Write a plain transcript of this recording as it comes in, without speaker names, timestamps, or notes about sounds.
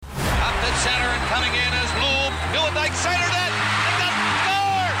coming in as Bloom. Newendijk centered it. And that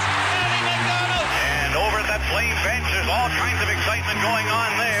scores! Andy McDonald! And over at that Flame bench, there's all kinds of excitement going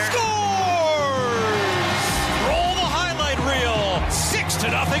on there. Scores! Roll the highlight reel. 6-0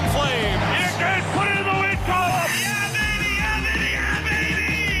 Flame. Here goes, put it in the win column. Yeah, baby, yeah, baby, yeah,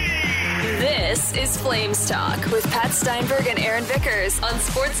 baby. This is Flames Talk with Pat Steinberg and Aaron Vickers on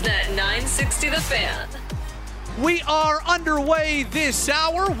Sportsnet 960 The Fan. We are underway this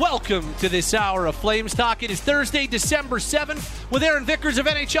hour. Welcome to this hour of Flames Talk. It is Thursday, December 7th with Aaron Vickers of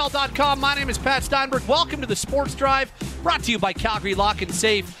NHL.com. My name is Pat Steinberg. Welcome to the Sports Drive, brought to you by Calgary Lock and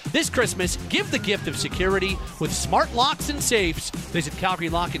Safe. This Christmas, give the gift of security with smart locks and safes. Visit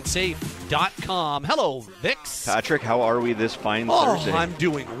CalgaryLockandSafe.com. Hello, Vicks. Patrick, how are we this fine Thursday? I'm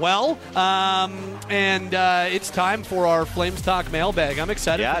doing well. And it's time for our Flames Talk mailbag. I'm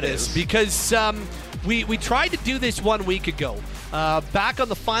excited for this because we tried to do this 1 week ago. Back on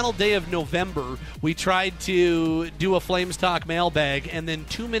the final day of November, we tried to do a Flames Talk mailbag, and then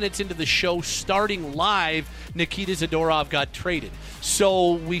 2 minutes into the show starting live, Nikita Zadorov got traded.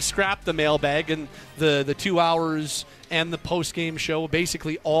 So we scrapped the mailbag, and the 2 hours and the post-game show,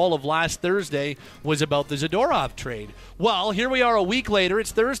 basically all of last Thursday, was about the Zadorov trade. Well, here we are a week later.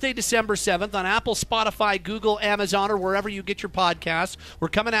 It's Thursday, December 7th on Apple, Spotify, Google, Amazon, or wherever you get your podcasts. We're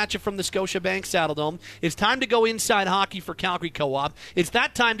coming at you from the Scotiabank Saddledome. It's time to go inside hockey for Calgary Co-op. It's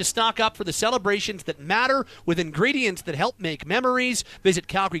that time to stock up for the celebrations that matter with ingredients that help make memories. Visit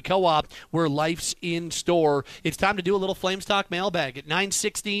Calgary Co-op, where life's in store. It's time to do a little Flames Talk mailbag at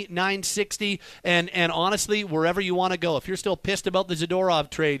 960, 960, and honestly, wherever you want to go. If you're still pissed about the Zadorov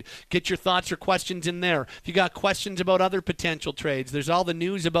trade, get your thoughts or questions in there. If you got questions about other potential trades, there's all the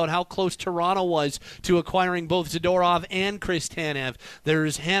news about how close Toronto was to acquiring both Zadorov and Chris Tanev.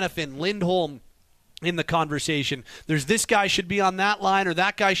 There's Hanifin, Lindholm in the conversation. There's this guy should be on that line, or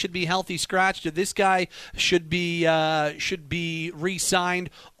that guy should be healthy scratched, or this guy should be re-signed.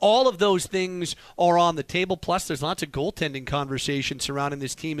 All of those things are on the table. Plus, there's lots of goaltending conversation surrounding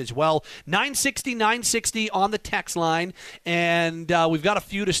this team as well. 960 on the text line, and we've got a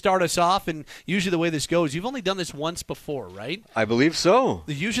few to start us off. And usually the way this goes, you've only done this once before, right? I believe so.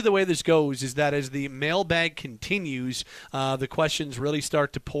 Usually the way this goes is that as the mailbag continues, the questions really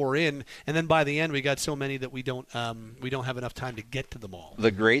start to pour in, and then by the end we got so many that we don't have enough time to get to them all.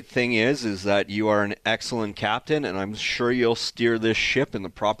 The great thing is that you are an excellent captain, and I'm sure you'll steer this ship in the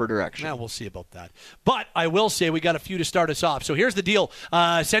proper direction. Now we'll see about that. But I will say we got a few to start us off. So here's the deal.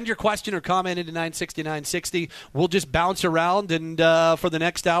 Send your question or comment into 960. We'll just bounce around, and for the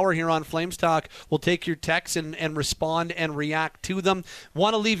next hour here on Flames Talk, we'll take your texts and respond and react to them.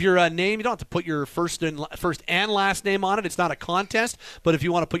 Want to leave your name? You don't have to put your first and last name on it. It's not a contest. But if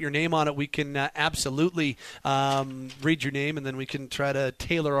you want to put your name on it, we can absolutely read your name, and then we can try to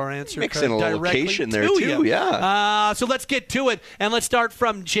tailor our answer Mix in a directly location there to too, you. yeah. So let's get to it, and let's start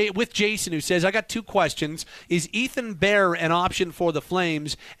from with Jason, who says, I got two questions. Is Ethan Bear an option for the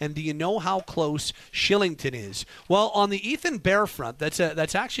Flames, and do you know how close Shillington is? Well, on the Ethan Bear front, that's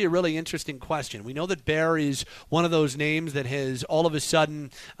actually a really interesting question. We know that Bear is one of those names that has all of a sudden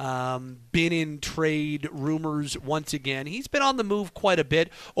been in trade rumors once again. He's been on the move quite a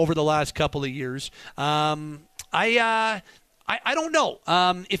bit over the last couple of years. I don't know.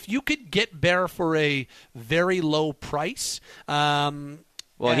 If you could get Bear for a very low price.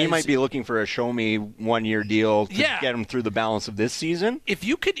 Well, he might be looking for a show-me one-year deal to get him through the balance of this season. If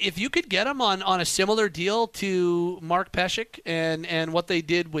you could get him on a similar deal to Mark Pesek and what they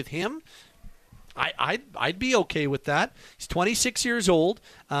did with him, I'd be okay with that. He's 26 years old.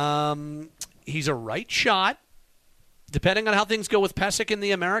 He's a right shot. Depending on how things go with Pesek in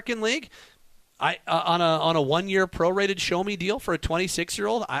the American League, on a one-year prorated show-me deal for a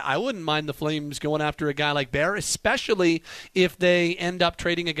 26-year-old, I wouldn't mind the Flames going after a guy like Bear, especially if they end up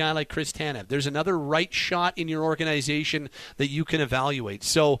trading a guy like Chris Tanev. There's another right shot in your organization that you can evaluate.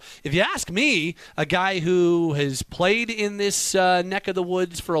 So if you ask me, a guy who has played in this neck of the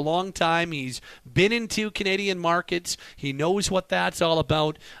woods for a long time, he's been into Canadian markets, he knows what that's all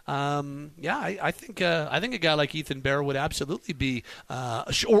about. I think a guy like Ethan Bear would absolutely be,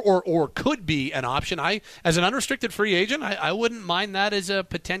 or could be, an option. As an unrestricted free agent, I wouldn't mind that as a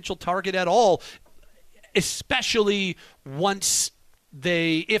potential target at all, especially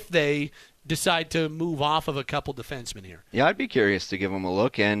if they decide to move off of a couple defensemen here. Yeah, I'd be curious to give him a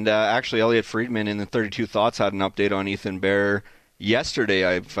look. And actually, Elliot Friedman in the 32 Thoughts had an update on Ethan Bear yesterday,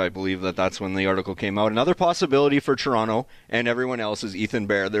 I believe that's when the article came out. Another possibility for Toronto and everyone else is Ethan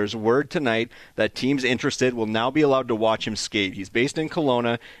Bear. There's word tonight that teams interested will now be allowed to watch him skate. He's based in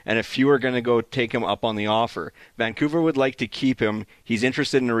Kelowna, and a few are going to go take him up on the offer. Vancouver would like to keep him. He's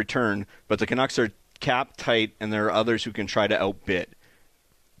interested in a return, but the Canucks are cap tight, and there are others who can try to outbid.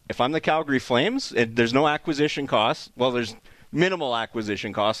 If I'm the Calgary Flames, there's no acquisition costs. Well, there's minimal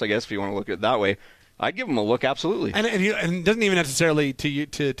acquisition costs, I guess, if you want to look at it that way. I'd give him a look, absolutely. And it doesn't even necessarily,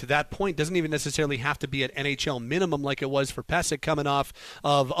 to that point, doesn't even necessarily have to be at NHL minimum like it was for Pesek coming off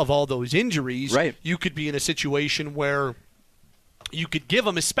of all those injuries. Right. You could be in a situation where you could give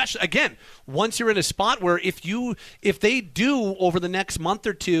them, especially, again, once you're in a spot where if they do over the next month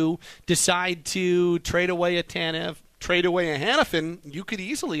or two decide to trade away a Tanev, trade away a Hanifin, you could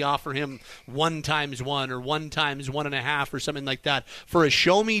easily offer him 1x1 or 1x1.5 or something like that for a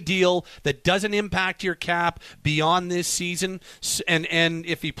show-me deal that doesn't impact your cap beyond this season. And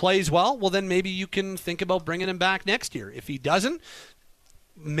if he plays well, then maybe you can think about bringing him back next year. If he doesn't,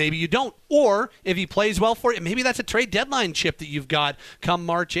 maybe you don't. Or if he plays well for you, maybe that's a trade deadline chip that you've got come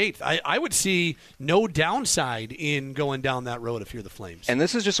March 8th. I would see no downside in going down that road if you're the Flames. And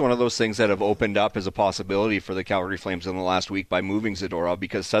this is just one of those things that have opened up as a possibility for the Calgary Flames in the last week by moving Zadorov,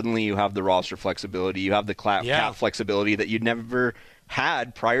 because suddenly you have the roster flexibility, you have the cap flexibility that you'd never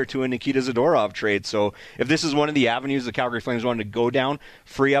had prior to a Nikita Zadorov trade. So if this is one of the avenues the Calgary Flames wanted to go down,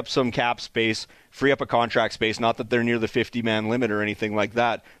 free up some cap space, free up a contract space, not that they're near the 50-man limit or anything like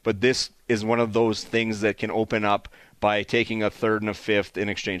that, but this is one of those things that can open up by taking a third and a fifth in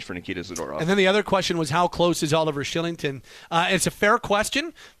exchange for Nikita Zadorov. And then the other question was, how close is Oliver Shillington? It's a fair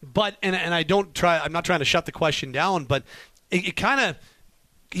question, but and I'm not trying to shut the question down, but it kind of,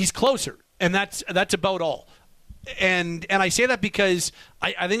 he's closer, and that's about all. And I say that because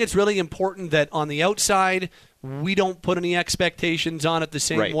I think it's really important that on the outside we don't put any expectations on it the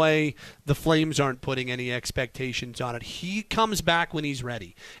same way the Flames aren't putting any expectations on it. He comes back when he's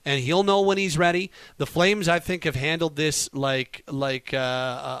ready, and he'll know when he's ready. The Flames, I think, have handled this like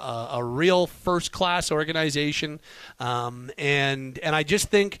a real first-class organization, and I just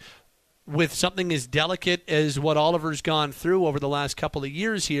think with something as delicate as what Oliver's gone through over the last couple of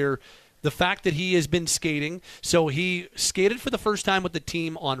years here, the fact that he has been skating, so he skated for the first time with the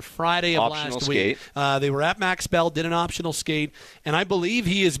team on Friday of last week. They were at Max Bell, did an optional skate, and I believe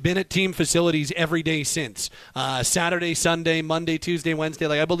he has been at team facilities every day since. Saturday, Sunday, Monday, Tuesday, Wednesday.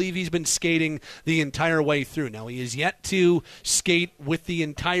 I believe he's been skating the entire way through. Now, he is yet to skate with the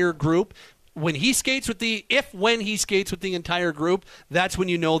entire group. When he skates with the entire group, that's when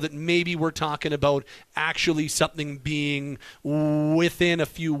you know that maybe we're talking about actually something being within a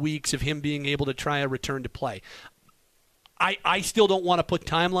few weeks of him being able to try a return to play. I still don't want to put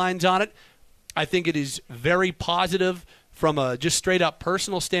timelines on it. I think it is very positive from a just straight up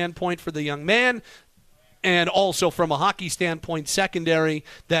personal standpoint for the young man, and also from a hockey standpoint secondary,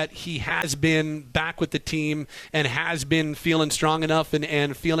 that he has been back with the team and has been feeling strong enough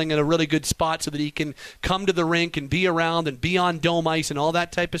and feeling in a really good spot so that he can come to the rink and be around and be on dome ice and all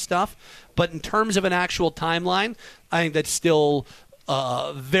that type of stuff. But in terms of an actual timeline, I think that's still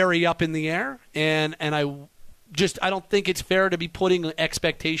very up in the air, and I don't think it's fair to be putting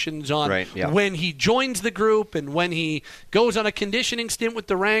expectations on when he joins the group and when he goes on a conditioning stint with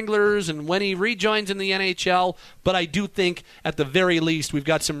the Wranglers and when he rejoins in the NHL. But I do think at the very least we've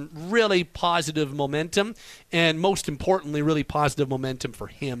got some really positive momentum, and most importantly, really positive momentum for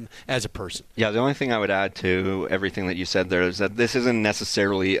him as a person. Yeah, the only thing I would add to everything that you said there is that this isn't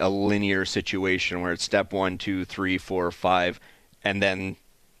necessarily a linear situation where it's step 1, 2, 3, 4, 5, and then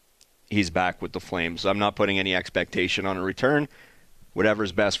he's back with the Flames. I'm not putting any expectation on a return.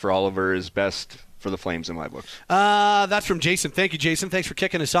 Whatever's best for Oliver is best for the Flames in my books. That's from Jason. Thank you, Jason. Thanks for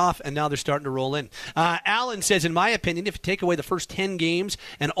kicking us off, and now they're starting to roll in. Alan says, in my opinion, if you take away the first 10 games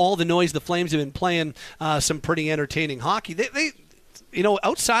and all the noise the Flames have been playing, some pretty entertaining hockey. They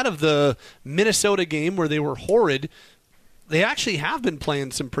outside of the Minnesota game where they were horrid, they actually have been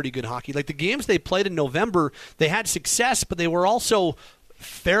playing some pretty good hockey. Like the games they played in November, they had success, but they were also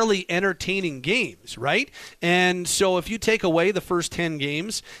fairly entertaining games, right? And so if you take away the first 10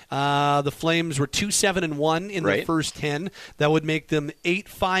 games, the Flames were 2-7-1 in the first 10. That would make them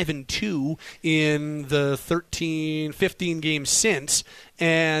 8-5-2 in the 15 games since.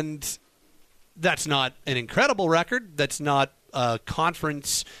 And that's not an incredible record. That's not a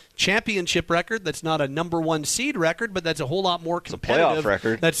conference championship record. That's not a number 1 seed record, but that's a whole lot more competitive. It's a playoff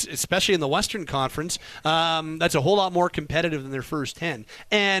record. That's especially in the Western Conference. That's a whole lot more competitive than their first 10.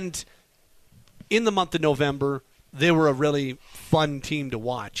 And in the month of November, they were a really fun team to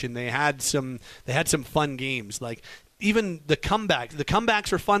watch, and they had some fun games. Like even the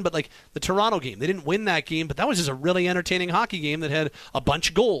comebacks were fun, but like the Toronto game, they didn't win that game, but that was just a really entertaining hockey game that had a bunch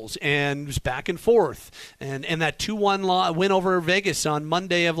of goals and was back and forth. And that 2-1 win over Vegas on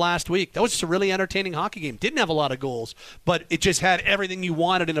Monday of last week, that was just a really entertaining hockey game. Didn't have a lot of goals, but it just had everything you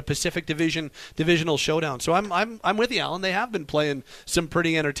wanted in a Pacific divisional showdown. So I'm with you, Alan. They have been playing some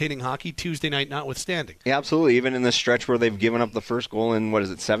pretty entertaining hockey, Tuesday night notwithstanding. Yeah, absolutely. Even in this stretch where they've given up the first goal in,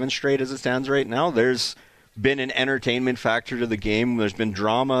 7 straight as it stands right now, there's been an entertainment factor to the game. There's been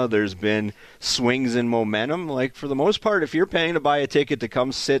drama. There's been swings in momentum. Like, for the most part, if you're paying to buy a ticket to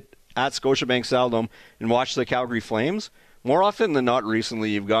come sit at Scotiabank Saddledome and watch the Calgary Flames, more often than not recently,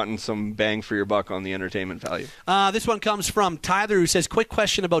 you've gotten some bang for your buck on the entertainment value. This one comes from Tyler, who says, quick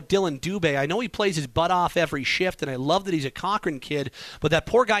question about Dylan Dubé. I know he plays his butt off every shift, and I love that he's a Cochrane kid, but that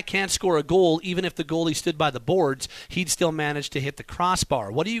poor guy can't score a goal. Even if the goalie stood by the boards, he'd still manage to hit the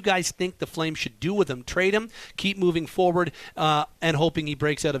crossbar. What do you guys think the Flames should do with him? Trade him, keep moving forward, and hoping he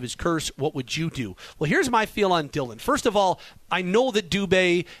breaks out of his curse? What would you do? Well, here's my feel on Dylan. First of all, I know that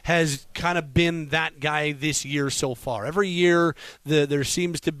Dubé has kind of been that guy this year so far. Every year there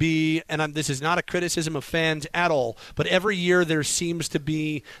seems to be, and this is not a criticism of fans at all, but every year there seems to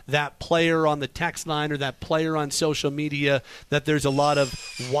be that player on the text line or that player on social media that there's a lot of,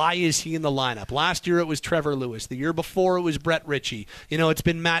 why is he in the lineup? Last year it was Trevor Lewis. The year before it was Brett Ritchie. It's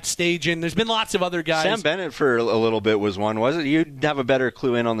been Matt Stajan. There's been lots of other guys. Sam Bennett for a little bit was one, was it? You'd have a better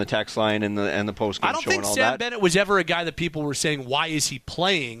clue in on the text line and the post-game show. I don't think Sam Bennett was ever a guy that people were saying, why is he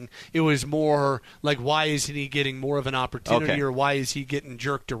playing? It was more like, why isn't he getting more of an opportunity, or why is he getting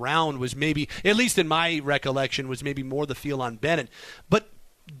jerked around, was maybe, at least in my recollection, was maybe more the feel on Bennett. But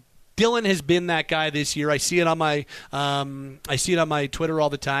Dylan has been that guy this year. I see it on my Twitter all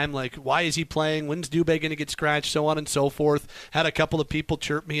the time. Like, why is he playing? When's Dubé going to get scratched? So on and so forth. Had a couple of people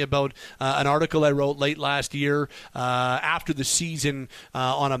chirp me about an article I wrote late last year after the season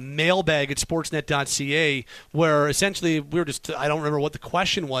on a mailbag at sportsnet.ca, where essentially we were just, I don't remember what the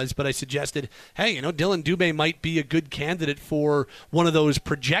question was, but I suggested, hey, Dylan Dubé might be a good candidate for one of those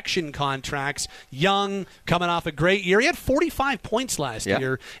projection contracts. Young, coming off a great year. He had 45 points last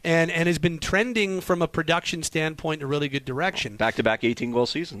year, and has been trending from a production standpoint in a really good direction. Back-to-back 18-goal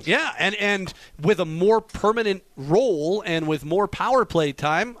seasons. Yeah, and with a more permanent role and with more power play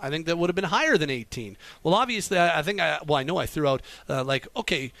time, I think that would have been higher than 18. Well, obviously, I know I threw out,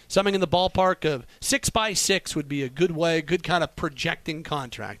 something in the ballpark of 6x6 would be a good kind of projecting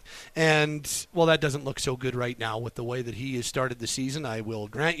contract. And, well, that doesn't look so good right now with the way that he has started the season. I will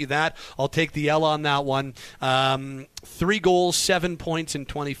grant you that. I'll take the L on that one. 3 goals, 7 points in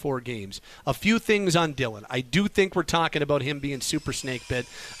 24 games. A few things on Dylan. I do think we're talking about him being super snake bit.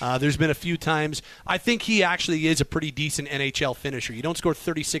 There's been a few times. I think he actually is a pretty decent NHL finisher. You don't score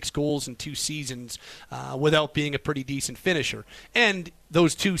 36 goals in 2 seasons without being a pretty decent finisher. And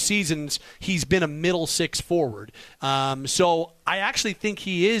those 2 seasons, he's been a middle 6 forward. So I actually think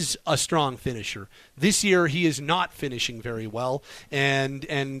he is a strong finisher. This year, he is not finishing very well, and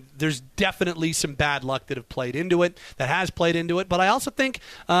there's definitely some bad luck that has played into it. But I also think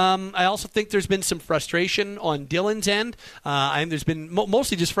there's been some frustration on Dylan's end. And there's been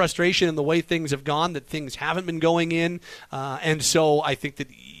mostly just frustration in the way things have gone, that things haven't been going in, and so I think that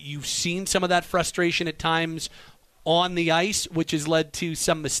you've seen some of that frustration at times on the ice, which has led to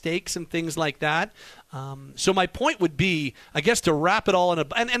some mistakes and things like that. So my point would be, I guess, to wrap it all in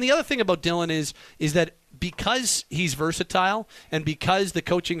and the other thing about Dylan is that because he's versatile and because the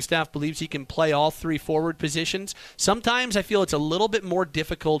coaching staff believes he can play all 3 forward positions, sometimes I feel it's a little bit more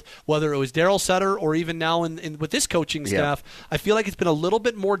difficult, whether it was Darryl Sutter or even now with this coaching staff. I feel like it's been a little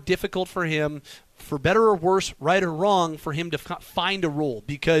bit more difficult for him, for better or worse, right or wrong, for him to find a role.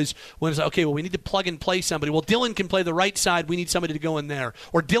 Because when it's okay, well, we need to plug and play somebody. Well, Dylan can play the right side. We need somebody to go in there.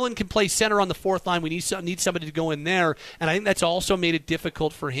 Or Dylan can play center on the 4th line. We need somebody to go in there. And I think that's also made it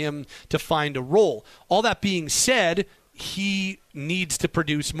difficult for him to find a role. All that being said, he needs to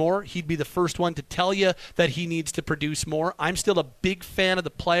produce more. He'd be the first one to tell you that he needs to produce more. I'm still a big fan of the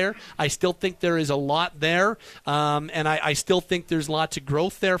player. I still think there is a lot there, and I still think there's lots of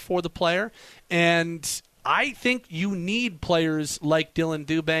growth there for the player. And I think you need players like Dylan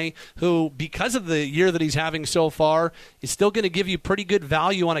Dubé, who, because of the year that he's having so far, is still going to give you pretty good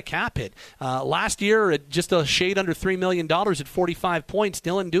value on a cap hit. Last year, at just a shade under $3 million at 45 points,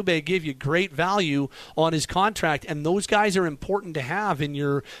 Dylan Dubé gave you great value on his contract, and those guys are important to have in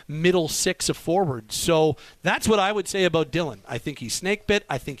your middle 6 of forwards. So that's what I would say about Dylan. I think he's snake bit.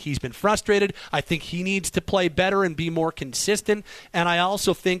 I think he's been frustrated. I think he needs to play better and be more consistent. And I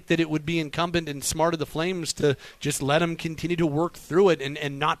also think that it would be incumbent and smart of the Flames Flames to just let him continue to work through it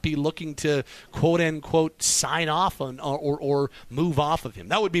and not be looking to quote-unquote sign off on or move off of him.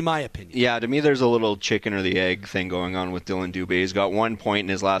 That would be my opinion. Yeah, to me there's a little chicken or the egg thing going on with Dylan Dubé. He's got 1 point in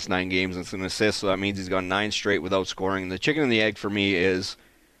his last 9 games. It's an assist, so that means he's gone 9 straight without scoring. The chicken and the egg for me is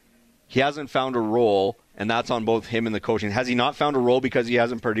he hasn't found a role, and that's on both him and the coaching. Has he not found a role because he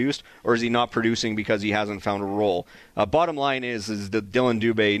hasn't produced, or is he not producing because he hasn't found a role? Bottom line is that Dylan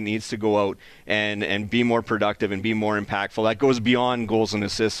Dubé needs to go out and be more productive and be more impactful. That goes beyond goals and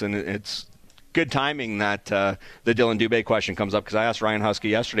assists, and it's good timing that the Dylan Dubé question comes up, because I asked Ryan Huska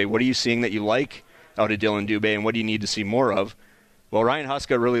yesterday, what are you seeing that you like out of Dylan Dubé, and what do you need to see more of? Well, Ryan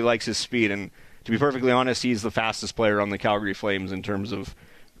Huska really likes his speed, and to be perfectly honest, he's the fastest player on the Calgary Flames in terms of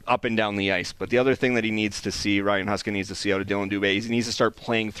up and down the ice. But the other thing that he needs to see, Ryan Huska needs to see out of Dylan Dubé, is he needs to start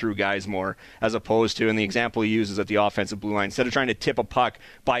playing through guys more, as opposed to, and the example he uses at the offensive blue line, instead of trying to tip a puck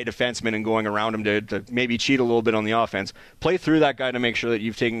by a defenseman and going around him to maybe cheat a little bit on the offense, play through that guy to make sure that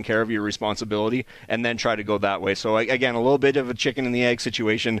you've taken care of your responsibility, and then try to go that way. So again, a little bit of a chicken and the egg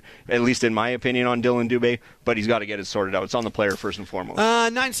situation, at least in my opinion, on Dylan Dubé, but he's got to get it sorted out. It's on the player first and foremost.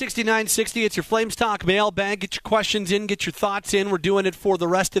 960-960, it's your Flames Talk mailbag. Get your questions in, get your thoughts in. We're doing it for the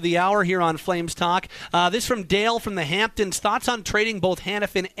rest of the hour here on Flames Talk. This from Dale from the Hamptons. Thoughts on trading both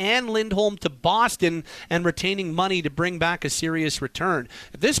Hanifin and Lindholm to Boston and retaining money to bring back a serious return?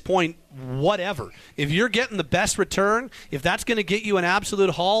 At this point, whatever. If you're getting the best return, if that's going to get you an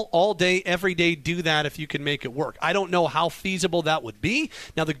absolute haul all day, every day, do that if you can make it work. I don't know how feasible that would be.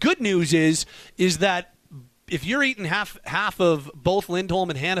 Now, the good news is that if you're eating half of both Lindholm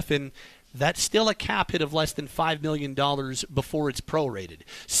and Hanifin, that's still a cap hit of less than $5 million before it's prorated.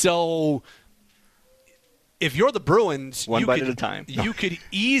 So if you're the Bruins, one bite at a time. You could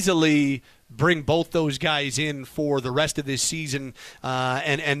easily bring both those guys in for the rest of this season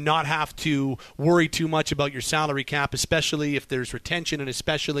and not have to worry too much about your salary cap, especially if there's retention and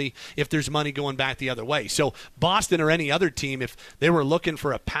especially if there's money going back the other way. So Boston or any other team, if they were looking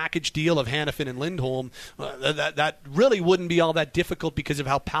for a package deal of Hanifin and Lindholm, that really wouldn't be all that difficult because of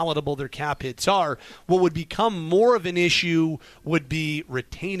how palatable their cap hits are. What would become more of an issue would be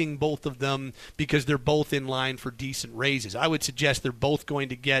retaining both of them because they're both in line for decent raises. I would suggest they're both going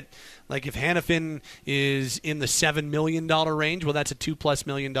to get, like if Hanifin is in the $7 million range, well, that's a $2+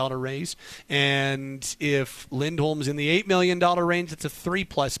 million raise. And if Lindholm's in the $8 million range, it's a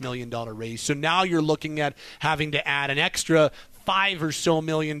 $3+ million raise. So now you're looking at having to add an extra $5 or so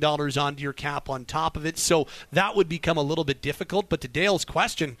million onto your cap on top of it. So that would become a little bit difficult. But to Dale's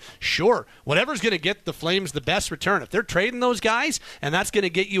question, sure, whatever's going to get the Flames the best return. If they're trading those guys and that's going to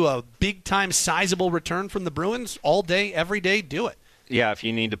get you a big-time sizable return from the Bruins all day, every day, do it. Yeah, if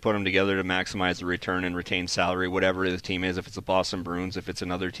you need to put them together to maximize the return and retain salary, whatever the team is, if it's the Boston Bruins, if it's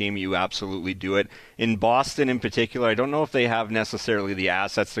another team, you absolutely do it. In Boston in particular, I don't know if they have necessarily the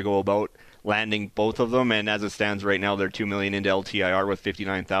assets to go about landing both of them, and as it stands right now, they're $2 million into LTIR with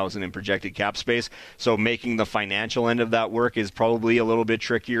 $59,000 in projected cap space. So making the financial end of that work is probably a little bit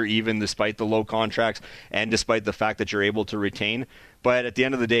trickier, even despite the low contracts and despite the fact that you're able to retain. But at the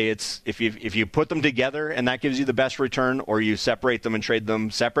end of the day, it's if you put them together and that gives you the best return, or you separate them and trade them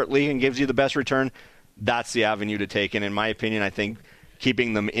separately and gives you the best return, that's the avenue to take. And in my opinion, I think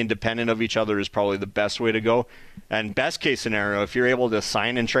keeping them independent of each other is probably the best way to go. And best case scenario, if you're able to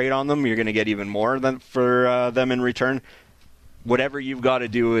sign and trade on them, you're going to get even more for them in return. Whatever you've got to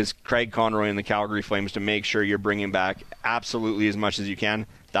do is Craig Conroy and the Calgary Flames to make sure you're bringing back absolutely as much as you can.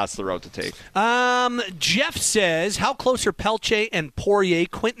 That's the route to take. Jeff says, how close are Pelche and Poirier?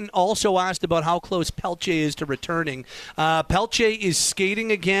 Quentin also asked about how close Pelche is to returning. Pelche is skating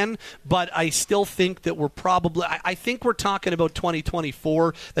again, but I still think that we're probably, I think we're talking about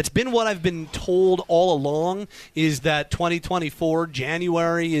 2024. That's been what I've been told all along, is that 2024,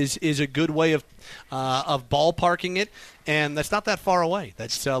 January is a good way of ballparking it. And that's not that far away.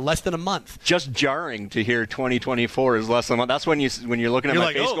 That's less than a month. Just jarring to hear 2024 is less than a month. That's when you're looking at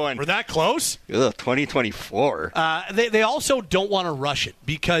my face going, we're that close? Ugh, 2024. They also don't want to rush it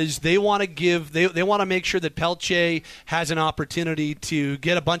because they want to give they want to make sure that Pelche has an opportunity to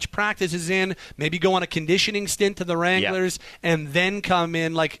get a bunch of practices in, maybe go on a conditioning stint to the Wranglers, and then come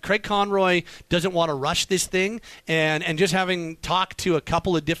in. Like Craig Conroy doesn't want to rush this thing, and just having talked to a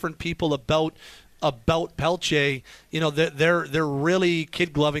couple of different people about about Pelche, they're really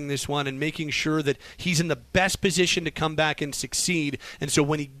kid-gloving this one and making sure that he's in the best position to come back and succeed. And so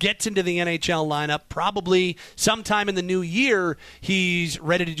when he gets into the NHL lineup, probably sometime in the new year, he's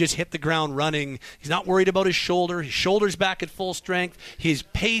ready to just hit the ground running. He's not worried about his shoulder. His shoulder's back at full strength. His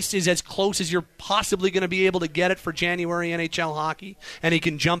pace is as close as you're possibly going to be able to get it for January NHL hockey. And he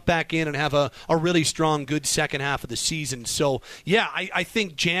can jump back in and have a really strong, good second half of the season. So, yeah, I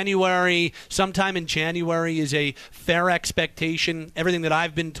think sometime in January is a fair expectation. Everything that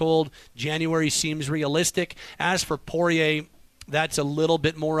I've been told, January seems realistic. As for Poirier, that's a little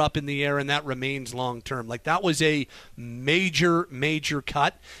bit more up in the air, and that remains long-term. Like, that was a major, major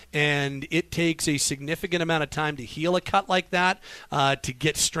cut, and it takes a significant amount of time to heal a cut like that, to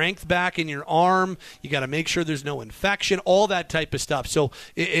get strength back in your arm. You got to make sure there's no infection, all that type of stuff. So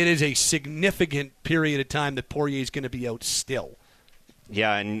it is a significant period of time that Poirier is going to be out still.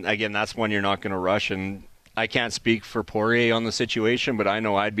 Yeah, and again, that's one you're not going to rush. And I can't speak for Poirier on the situation, but I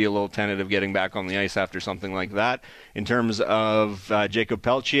know I'd be a little tentative getting back on the ice after something like that. In terms of Jacob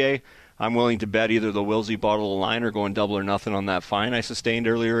Pelche, I'm willing to bet either the Wilsey bottle of line or going double or nothing on that fine I sustained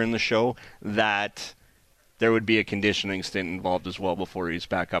earlier in the show, that there would be a conditioning stint involved as well before he's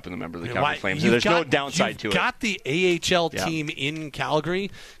back up in the member of the Calgary Flames. There's no downside to it. You've got the AHL team in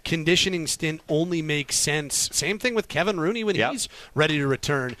Calgary. Conditioning stint only makes sense. Same thing with Kevin Rooney when he's ready to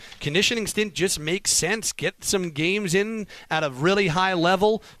return. Conditioning stint just makes sense. Get some games in at a really high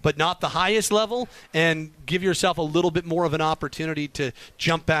level, but not the highest level, and give yourself a little bit more of an opportunity to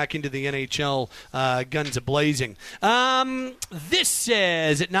jump back into the NHL guns a-blazing. This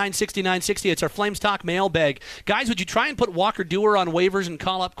says at 960, it's our Flames Talk mailbag. Guys, would you try and put Walker Duehr on waivers and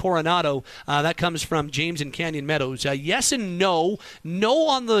call up Coronado? That comes from James in Canyon Meadows. Yes and no. No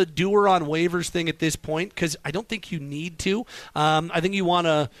on the Duehr on waivers thing at this point, because I don't think you need to. I think you want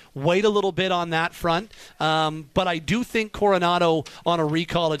to wait a little bit on that front. But I do think Coronado on a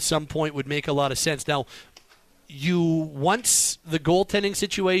recall at some point would make a lot of sense. Now, once the goaltending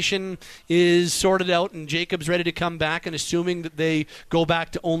situation is sorted out and Jacob's ready to come back, and assuming that they go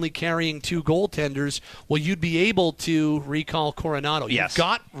back to only carrying 2 goaltenders, well, you'd be able to recall Coronado. Yes. You've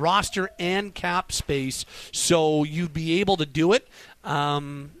got roster and cap space, so you'd be able to do it.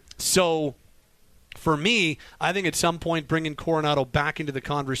 So for me, I think at some point bringing Coronado back into the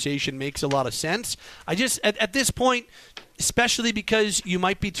conversation makes a lot of sense. I just, at this point, especially because you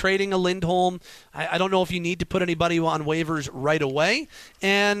might be trading a Lindholm, I don't know if you need to put anybody on waivers right away.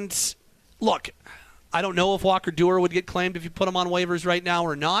 And look, I don't know if Walker Duehr would get claimed if you put him on waivers right now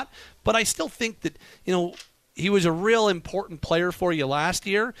or not, but I still think that, he was a real important player for you last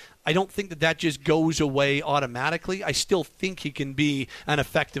year. I don't think that just goes away automatically. I still think he can be an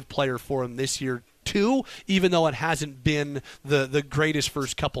effective player for him this year too, even though it hasn't been the greatest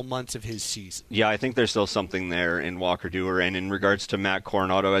first couple months of his season. Yeah, I think there's still something there in Walker Duehr. And in regards to Matt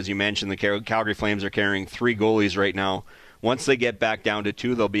Coronado, as you mentioned, the Calgary Flames are carrying 3 goalies right now. Once they get back down to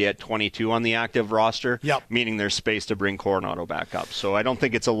 2, they'll be at 22 on the active roster, meaning there's space to bring Coronado back up. So I don't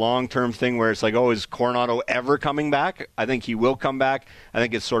think it's a long-term thing where it's like, is Coronado ever coming back? I think he will come back. I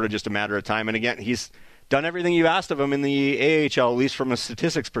think it's sort of just a matter of time. And again, he's done everything you asked of him in the AHL, at least from a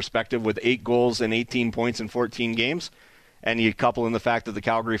statistics perspective, with 8 goals and 18 points in 14 games. And you couple in the fact that the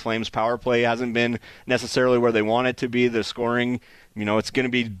Calgary Flames power play hasn't been necessarily where they want it to be. The scoring, it's going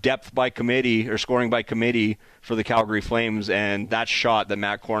to be depth by committee or scoring by committee for the Calgary Flames. And that shot that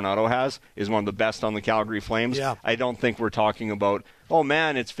Matt Coronado has is one of the best on the Calgary Flames. Yeah. I don't think we're talking about, oh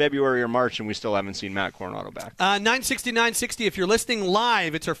man, it's February or March and we still haven't seen Matt Coronado back. 960, if you're listening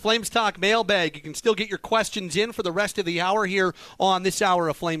live, it's our Flames Talk mailbag. You can still get your questions in for the rest of the hour here on this hour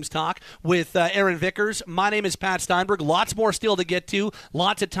of Flames Talk with Aaron Vickers. My name is Pat Steinberg. Lots more still to get to.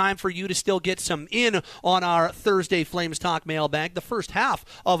 Lots of time for you to still get some in on our Thursday Flames Talk mailbag. The first half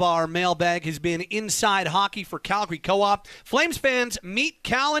of our mailbag has been Inside Hockey for Calgary Co-op. Flames fans, meet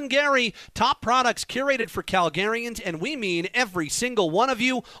Cal and Gary, top products curated for Calgarians, and we mean every single one of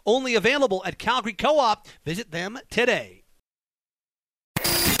you. Only available at Calgary Co-op. Visit them today.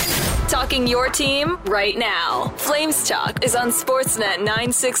 Talking your team right now. Flames Talk is on Sportsnet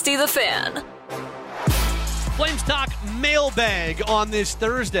 960 The Fan. Flames Talk mailbag on this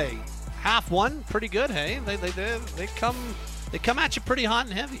Thursday. Half one, pretty good, hey? They come at you pretty hot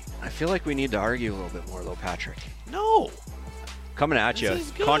and heavy. I feel like we need to argue a little bit more, though, Patrick. No. Coming at you,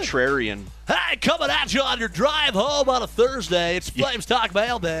 contrarian. Hey, coming at you on your drive home on a Thursday. It's Flames Talk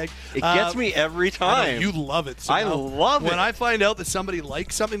Mailbag. It gets me every time. You love it. So I love it. When I find out that somebody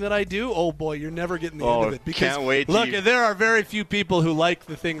likes something that I do, oh boy, you're never getting the end of it. Because, can't wait. Look, there are very few people who like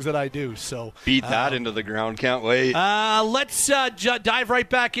the things that I do. So beat that into the ground. Can't wait. Let's dive right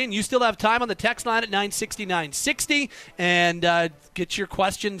back in. You still have time on the text line at 960-960, and get your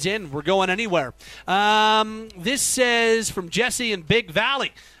questions in. We're going anywhere. This says from Jesse in Big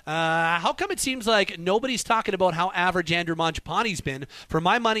Valley. How come it seems like nobody's talking about how average Andrew Mangiapane's been? For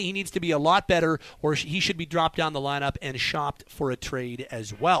my money, he needs to be a lot better, or he should be dropped down the lineup and shopped for a trade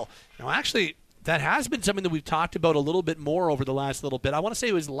as well. Now, actually, that has been something that we've talked about a little bit more over the last little bit. I want to say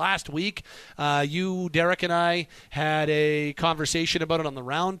it was last week. You, Derek, and I had a conversation about it on the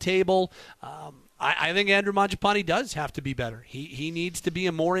round table. I think Andrew Mangiapane does have to be better. He needs to be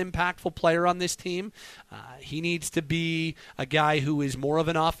a more impactful player on this team. He needs to be a guy who is more of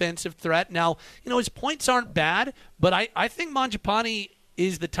an offensive threat. Now, his points aren't bad, but I think Mangiapane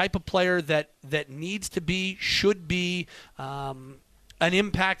is the type of player that needs to be, should be, an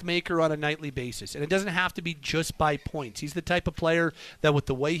impact maker on a nightly basis. And it doesn't have to be just by points. He's the type of player that with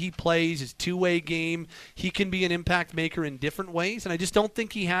the way he plays, his two-way game, he can be an impact maker in different ways. And I just don't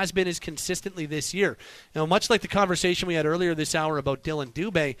think he has been as consistently this year. Much like the conversation we had earlier this hour about Dylan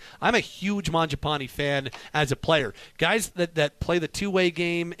Dubé, I'm a huge Mangiapane fan as a player. Guys that play the two-way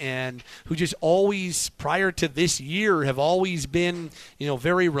game and who just always, prior to this year, have always been,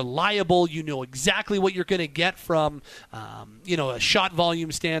 very reliable. You know exactly what you're going to get from, a shot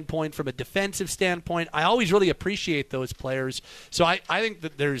volume standpoint, from a defensive standpoint. I always really appreciate those players. So I think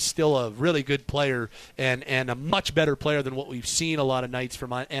that there's still a really good player and a much better player than what we've seen a lot of nights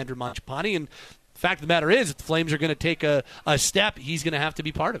from Andrew Mangiapane. And the fact of the matter is, if the Flames are going to take a step, he's going to have to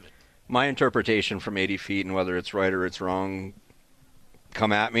be part of it. My interpretation from 80 feet, and whether it's right or it's wrong,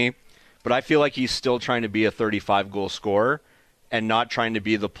 come at me. But I feel like he's still trying to be a 35-goal scorer and not trying to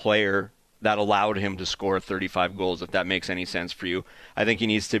be the player that allowed him to score 35 goals, if that makes any sense for you. I think he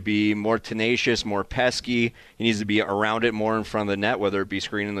needs to be more tenacious, more pesky. He needs to be around it more in front of the net, whether it be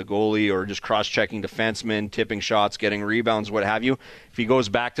screening the goalie or just cross-checking defensemen, tipping shots, getting rebounds, what have you. If he goes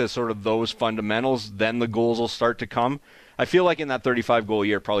back to sort of those fundamentals, then the goals will start to come. I feel like in that 35-goal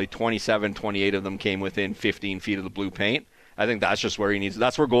year, probably 27, 28 of them came within 15 feet of the blue paint. I think that's just where he needs.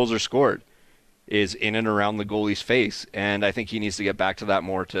 That's where goals are scored, is in and around the goalie's face. And I think he needs to get back to that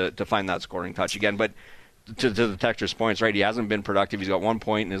more to find that scoring touch again. But to the texter's points, right, he hasn't been productive. He's got 1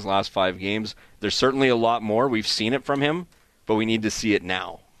 point in his last 5 games. There's certainly a lot more. We've seen it from him, but we need to see it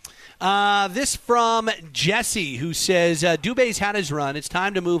now. This from Jesse, who says, Dubé's had his run. It's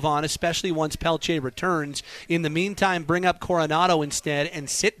time to move on, especially once Pelche returns. In the meantime, bring up Coronado instead and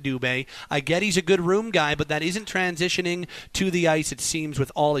sit Dubé. I get he's a good room guy, but that isn't transitioning to the ice, it seems,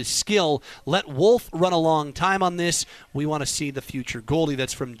 with all his skill. Let Wolf run a long time on this. We want to see the future goalie.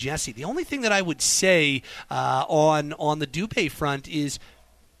 That's from Jesse. The only thing that I would say on the Dubé front is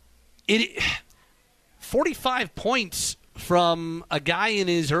 45 points from a guy in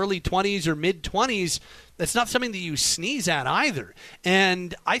his early 20s or mid-20s, that's not something that you sneeze at either.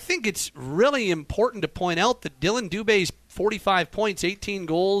 And I think it's really important to point out that Dylan Dubé's 45 points, 18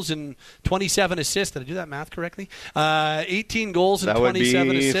 goals, and 27 assists. Did I do that math correctly? 18 goals and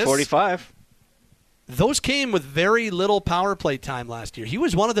 27 assists. That would be 45. Those came with very little power play time last year. He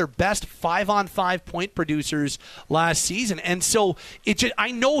was one of their best 5-on-5 point producers last season. And so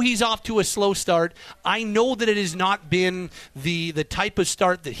I know he's off to a slow start. I know that it has not been the type of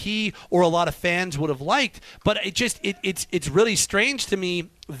start that he or a lot of fans would have liked. But it's really strange to me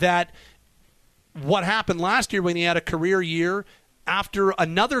that what happened last year when he had a career year, after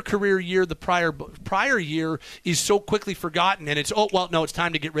another career year, the prior year is so quickly forgotten. And it's, it's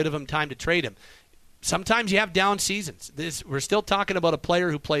time to get rid of him, time to trade him. Sometimes you have down seasons. We're still talking about a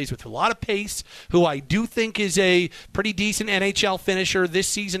player who plays with a lot of pace, who I do think is a pretty decent NHL finisher this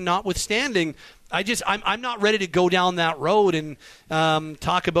season notwithstanding. I'm not ready to go down that road and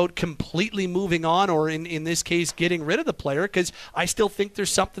talk about completely moving on or, in this case, getting rid of the player, because I still think there's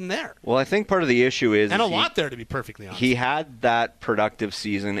something there. Well, I think part of the issue is... And a lot there, to be perfectly honest. He had that productive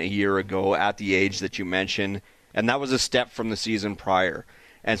season a year ago at the age that you mentioned, and that was a step from the season prior.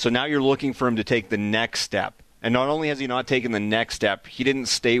 And so now you're looking for him to take the next step. And not only has he not taken the next step, he didn't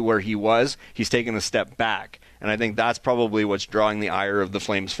stay where he was. He's taken a step back. And I think that's probably what's drawing the ire of the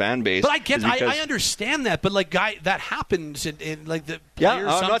Flames fan base. But I understand that. But that happens in like the players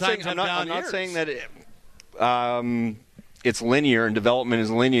sometimes have down years. I'm not saying that it's linear and development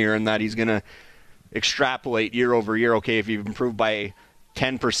is linear and that he's going to extrapolate year over year. Okay, if you've improved by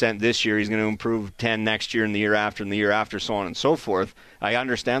 10% this year, he's going to improve 10 next year and the year after and the year after, so on and so forth. I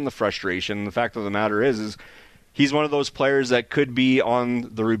understand the frustration. The fact of the matter is he's one of those players that could be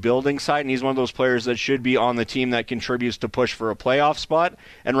on the rebuilding side, and he's one of those players that should be on the team that contributes to push for a playoff spot.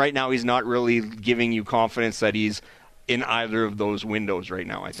 And right now he's not really giving you confidence that he's in either of those windows right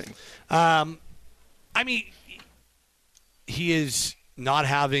now, I think. I mean, he is not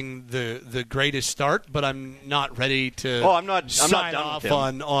having the greatest start, but I'm not ready to sign off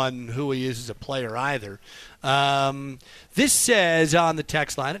on who he is as a player either. This says on the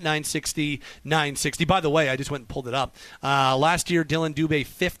text line at 960. By the way, I just went and pulled it up. Last year, Dylan Dubé,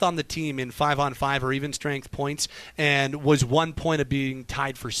 5th on the team in 5-on-5 or even strength points, and was 1 point of being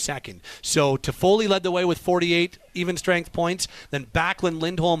tied for second. So Toffoli led the way with 48 even strength points. Then Backlund,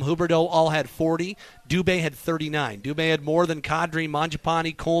 Lindholm, Huberdeau all had 40. Dubé had 39. Dubé had more than Kadri,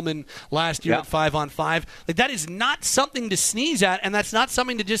 Mangiapane, Coleman last year at 5-on-5. Like, that is not something to sneeze at, and that's not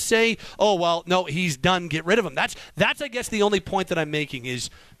something to just say, oh, well, no, he's done, get rid of him. That's I guess, the only point that I'm making is,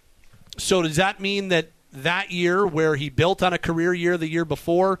 so does that mean that year where he built on a career year the year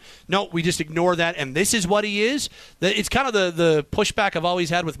before, no, we just ignore that, and this is what he is? It's kind of the pushback I've always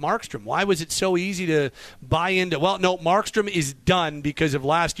had with Markstrom. Why was it so easy to buy into, well, no, Markstrom is done because of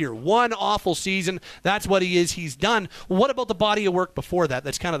last year. One awful season, that's what he is, he's done. Well, what about the body of work before that?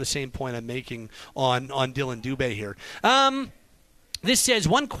 That's kind of the same point I'm making on Dylan Dubé here. This says,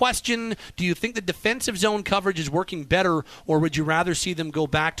 one question, do you think the defensive zone coverage is working better, or would you rather see them go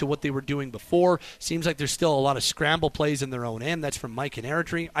back to what they were doing before? Seems like there's still a lot of scramble plays in their own end. That's from Mike and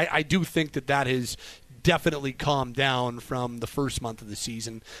Eritrea. I do think that has definitely calmed down from the first month of the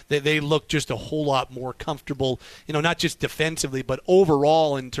season. They look just a whole lot more comfortable, not just defensively, but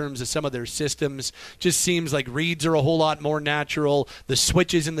overall in terms of some of their systems. Just seems like reads are a whole lot more natural. The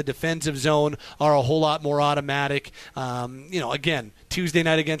switches in the defensive zone are a whole lot more automatic. Again, Tuesday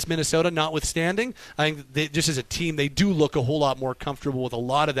night against Minnesota notwithstanding, I think just as a team, they do look a whole lot more comfortable with a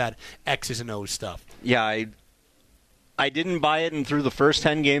lot of that X's and O's stuff. Yeah, I didn't buy it in through the first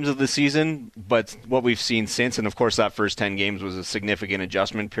 10 games of the season, but what we've seen since, and of course that first 10 games was a significant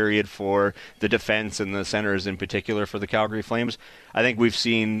adjustment period for the defense and the centers in particular for the Calgary Flames. I think we've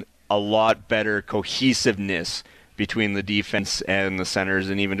seen a lot better cohesiveness between the defense and the centers,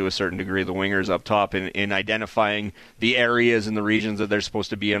 and even to a certain degree the wingers up top in identifying the areas and the regions that they're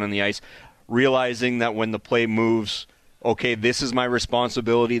supposed to be in on the ice, realizing that when the play moves, okay, this is my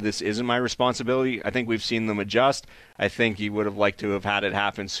responsibility, this isn't my responsibility. I think we've seen them adjust. I think you would have liked to have had it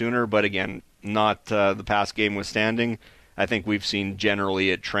happen sooner, but again, not the past game withstanding. I think we've seen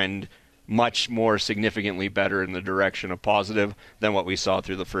generally it trend much more significantly better in the direction of positive than what we saw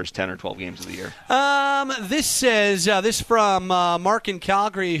through the first 10 or 12 games of the year. This says, this from Mark in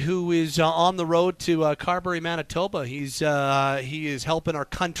Calgary, who is on the road to Carberry, Manitoba. He is helping our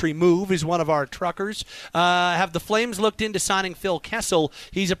country move. He's one of our truckers. Have the Flames looked into signing Phil Kessel?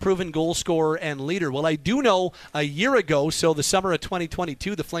 He's a proven goal scorer and leader. Well, I do know a year ago, so the summer of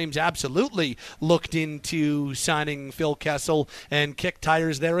 2022, the Flames absolutely looked into signing Phil Kessel and kicked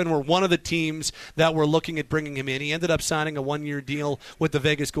tires there, and were one of the teams that were looking at bringing him in. He ended up signing a one-year deal with the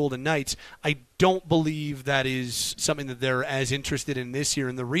Vegas Golden Knights. I don't believe that is something that they're as interested in this year,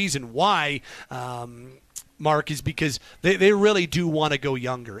 and the reason why, Mark, is because they really do want to go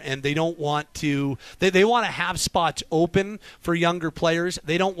younger, and they don't want to they want to have spots open for younger players.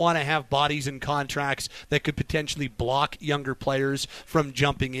 They don't want to have bodies and contracts that could potentially block younger players from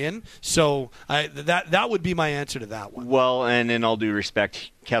jumping in. So that would be my answer to that one. Well, and in all due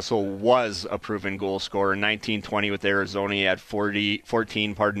respect, Kessel was a proven goal scorer. 19-20 with Arizona, he had 14,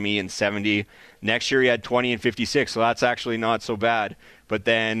 and 70. Next year he had 20 and 56, so that's actually not so bad. But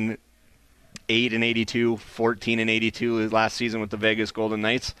then 8 and 82, 14 and 82 last season with the Vegas Golden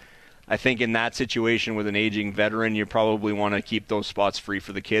Knights. I think in that situation with an aging veteran, you probably want to keep those spots free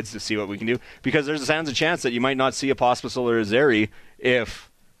for the kids to see what we can do, because there's a chance that you might not see a Pospisil or a Zeri if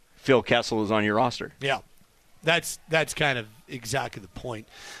Phil Kessel is on your roster. Yeah, that's kind of exactly the point.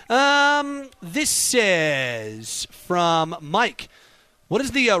 This says from Mike, what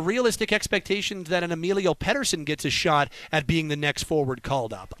is the realistic expectations that an Emilio Pettersson gets a shot at being the next forward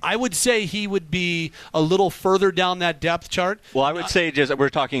called up? I would say he would be a little further down that depth chart. Well, I would say just we're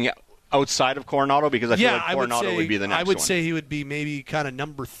talking outside of Coronado, because I feel like Coronado would be the next one. I would say he would be maybe kind of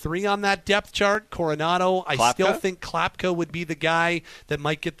number 3 on that depth chart. Coronado, I still think Klapka would be the guy that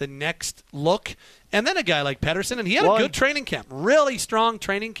might get the next look. and then a guy like Pettersson, and he had a good training camp, really strong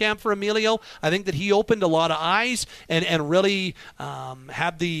training camp for Emilio. I think that he opened a lot of eyes and really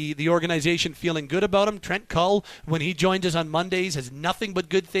had the organization feeling good about him. Trent Cull, when he joins us on Mondays, has nothing but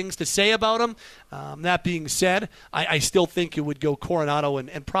good things to say about him. That being said, I still think it would go Coronado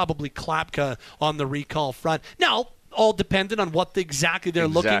and probably Klapka on the recall front. Now, all dependent on what exactly they're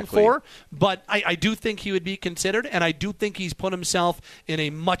looking for, but I do think he would be considered, and I do think he's put himself in a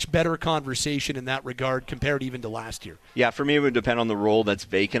much better conversation in that regard compared even to last year. Yeah, for me it would depend on the role that's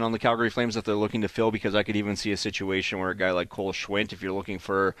vacant on the Calgary Flames that they're looking to fill, because I could even see a situation where a guy like Cole Schwindt, if you're looking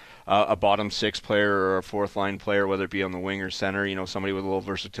for a bottom six player or a fourth line player, whether it be on the wing or center, somebody with a little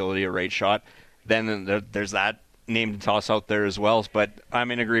versatility, a right shot, then there's that name to toss out there as well. But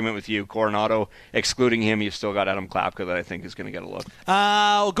I'm in agreement with you. Coronado, excluding him, you've still got Adam Klapka that I think is going to get a look.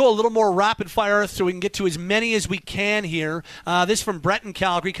 We'll go a little more rapid fire so we can get to as many as we can here. This from Brett in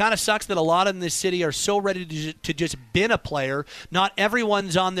Calgary. Kind of sucks that a lot in this city are so ready to just bin a player. Not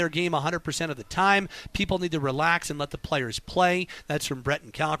everyone's on their game 100% of the time. People need to relax and let the players play. That's from Brett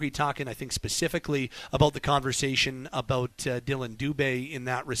in Calgary, talking, I think, specifically about the conversation about Dylan Dubé in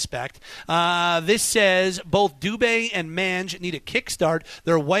that respect. This says both Dubé and Mange need a kickstart.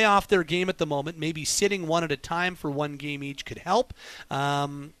 They're way off their game at the moment. Maybe sitting one at a time for one game each could help.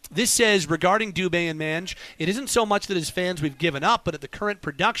 This says, regarding Dubé and Mange, it isn't so much that as fans we've given up, but at the current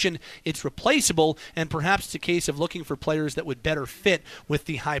production, it's replaceable, and perhaps it's a case of looking for players that would better fit with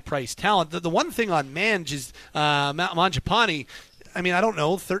the high-priced talent. The one thing on Mange is Mangiapane. I mean, I don't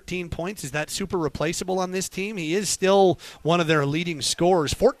know, 13 points, is that super replaceable on this team? He is still one of their leading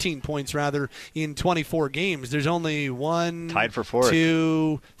scorers, 14 points rather, in 24 games. There's only tied for fourth.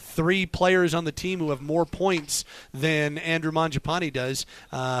 2, 3 players on the team who have more points than Andrew Mangiapane does.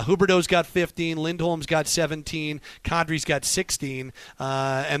 Huberdeau's got 15, Lindholm's got 17, Kadri's got 16,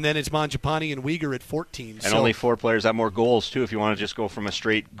 and then it's Mangiapane and Weegar at 14. And only 4 players have more goals, too, if you want to just go from a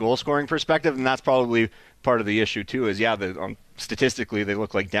straight goal-scoring perspective, and that's probably part of the issue, too, is, statistically they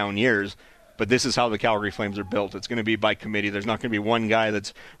look like down years, but this is how the Calgary Flames are built. It's going to be by committee. There's not going to be one guy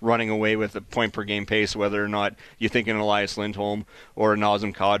that's running away with a point-per-game pace, whether or not you think an Elias Lindholm or a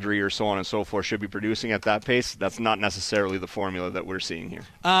Nazem Kadri or so on and so forth should be producing at that pace. That's not necessarily the formula that we're seeing here.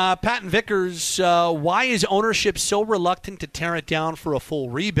 Pat and Vickers, why is ownership so reluctant to tear it down for a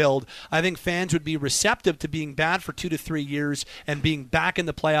full rebuild? I think fans would be receptive to being bad for 2 to 3 years and being back in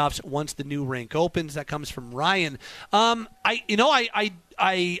the playoffs once the new rink opens. That comes from Ryan. I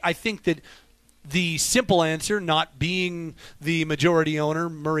think that the simple answer, not being the majority owner,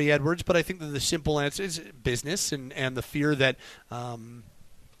 Murray Edwards, but I think that the simple answer is business and the fear that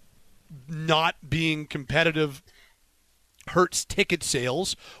not being competitive hurts ticket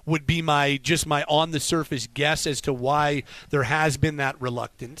sales would be my on-the-surface guess as to why there has been that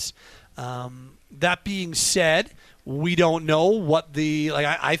reluctance. That being said, we don't know what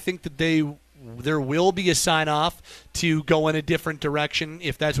I think that there will be a sign-off to go in a different direction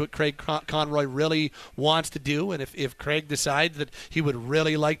if that's what Craig Conroy really wants to do, and if Craig decides that he would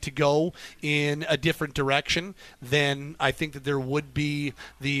really like to go in a different direction, then I think that there would be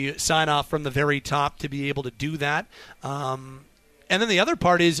the sign-off from the very top to be able to do that. And then the other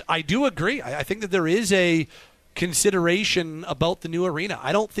part is, I do agree. I think that there is a consideration about the new arena.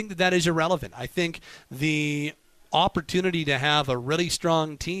 I don't think that is irrelevant. I think the opportunity to have a really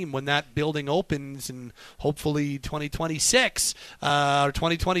strong team when that building opens in hopefully 2026 or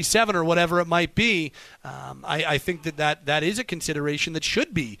 2027 or whatever it might be, I think that is a consideration that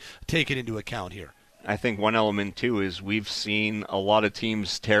should be taken into account here. I think one element, too, is we've seen a lot of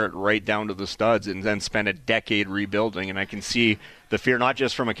teams tear it right down to the studs and then spend a decade rebuilding, and I can see the fear not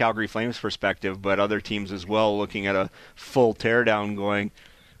just from a Calgary Flames perspective, but other teams as well looking at a full teardown going,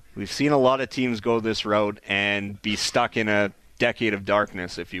 we've seen a lot of teams go this route and be stuck in a decade of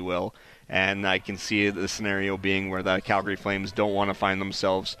darkness, if you will. And I can see the scenario being where the Calgary Flames don't want to find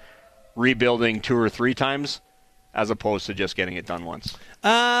themselves rebuilding 2 or 3 times as opposed to just getting it done once.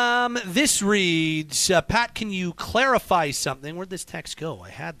 This reads, Pat, can you clarify something? Where'd this text go? I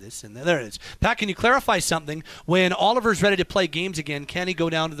had this in there. There it is. Pat, can you clarify something? When Oliver's ready to play games again, can he go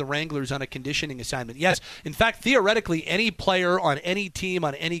down to the Wranglers on a conditioning assignment? Yes. In fact, theoretically, any player on any team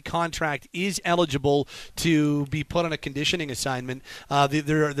on any contract is eligible to be put on a conditioning assignment.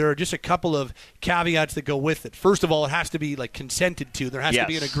 There are just a couple of caveats that go with it. First of all, it has to be consented to. There has to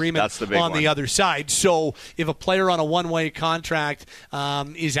be an agreement on the other side. So if a player player on a one-way contract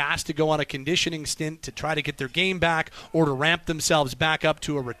is asked to go on a conditioning stint to try to get their game back or to ramp themselves back up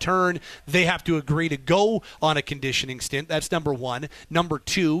to a return, they have to agree to go on a conditioning stint. That's number one. Number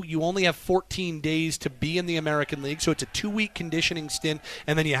two, you only have 14 days to be in the American League, so it's a 2-week conditioning stint,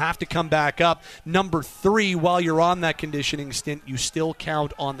 and then you have to come back up. Number three, while you're on that conditioning stint, you still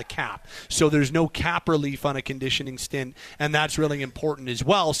count on the cap. So there's no cap relief on a conditioning stint, and that's really important as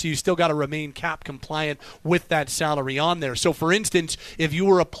well. So you still got to remain cap compliant with that salary on there. So for instance, if you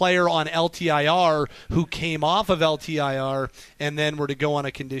were a player on LTIR who came off of LTIR and then were to go on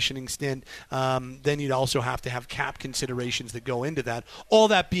a conditioning stint, then you'd also have to have cap considerations that go into that. All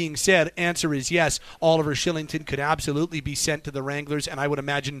that being said, answer is yes, Oliver Shillington could absolutely be sent to the Wranglers, and I would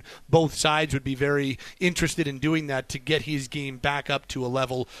imagine both sides would be very interested in doing that to get his game back up to a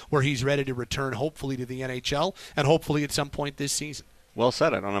level where he's ready to return, hopefully to the NHL, and hopefully at some point this season. Well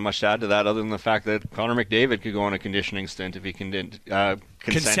said. I don't have much to add to that other than the fact that Connor McDavid could go on a conditioning stint if he consented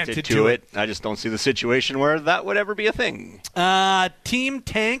to it. I just don't see the situation where that would ever be a thing. Team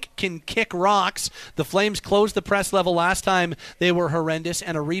Tank can kick rocks. The Flames closed the press level last time they were horrendous,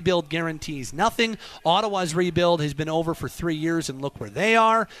 and a rebuild guarantees nothing. Ottawa's rebuild has been over for 3 years, and look where they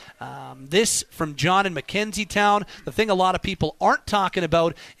are. This from John in Mackenzie Town. The thing a lot of people aren't talking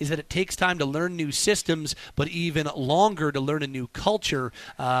about is that it takes time to learn new systems, but even longer to learn a new culture.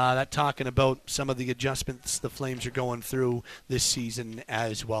 That talking about some of the adjustments the Flames are going through this season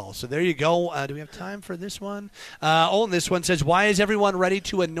as well. So there you go. Do we have time for this one? And this one says, why is everyone ready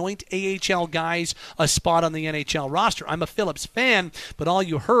to anoint AHL guys a spot on the NHL roster? I'm a Phillips fan, but all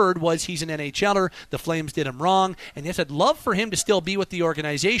you heard was he's an NHLer. The Flames did him wrong. And yes, I'd love for him to still be with the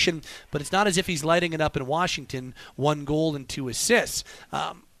organization, but it's not as if he's lighting it up in Washington, 1 goal and 2 assists.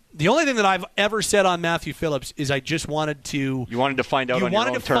 The only thing that I've ever said on Matthew Phillips is I just wanted to... You wanted to find out on your own terms. You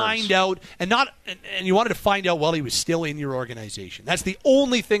wanted to find out, and you wanted to find out while he was still in your organization. That's the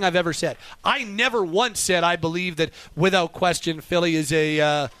only thing I've ever said. I never once said I believe that, without question,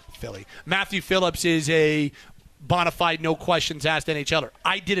 Matthew Phillips is a bona fide, no questions asked NHLer.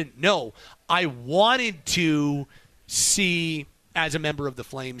 I didn't know. I wanted to see... As a member of the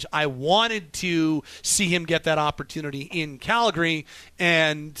Flames, I wanted to see him get that opportunity in Calgary,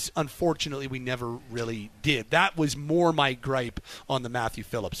 and unfortunately we never really did. That was more my gripe on the Matthew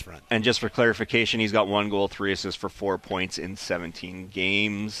Phillips front. And just for clarification, he's got 1 goal, 3 assists for 4 points in 17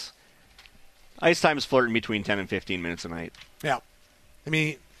 games. Ice time is flirting between 10 and 15 minutes a night. Yeah. I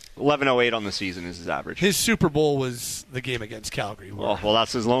mean... 11:08 on the season is his average. His Super Bowl was the game against Calgary. Well,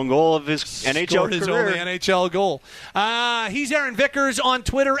 that's his lone goal of his NHL career. His only NHL goal. He's Aaron Vickers on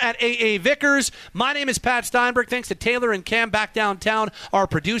Twitter at AA Vickers. My name is Pat Steinberg. Thanks to Taylor and Cam back downtown, our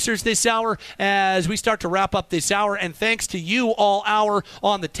producers this hour, as we start to wrap up this hour. And thanks to you all hour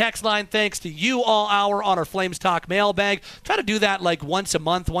on the text line. Thanks to you all hour on our Flames Talk mailbag. Try to do that like once a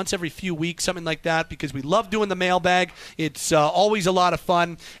month, once every few weeks, something like that, because we love doing the mailbag. It's always a lot of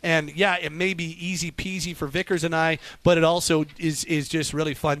fun. And, yeah, it may be easy peasy for Vickers and I, but it also is just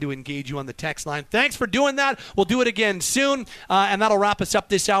really fun to engage you on the text line. Thanks for doing that. We'll do it again soon, and that'll wrap us up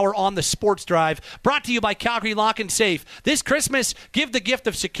this hour on the Sports Drive. Brought to you by Calgary Lock and Safe. This Christmas, give the gift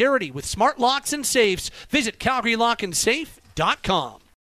of security with smart locks and safes. Visit CalgaryLockandSafe.com.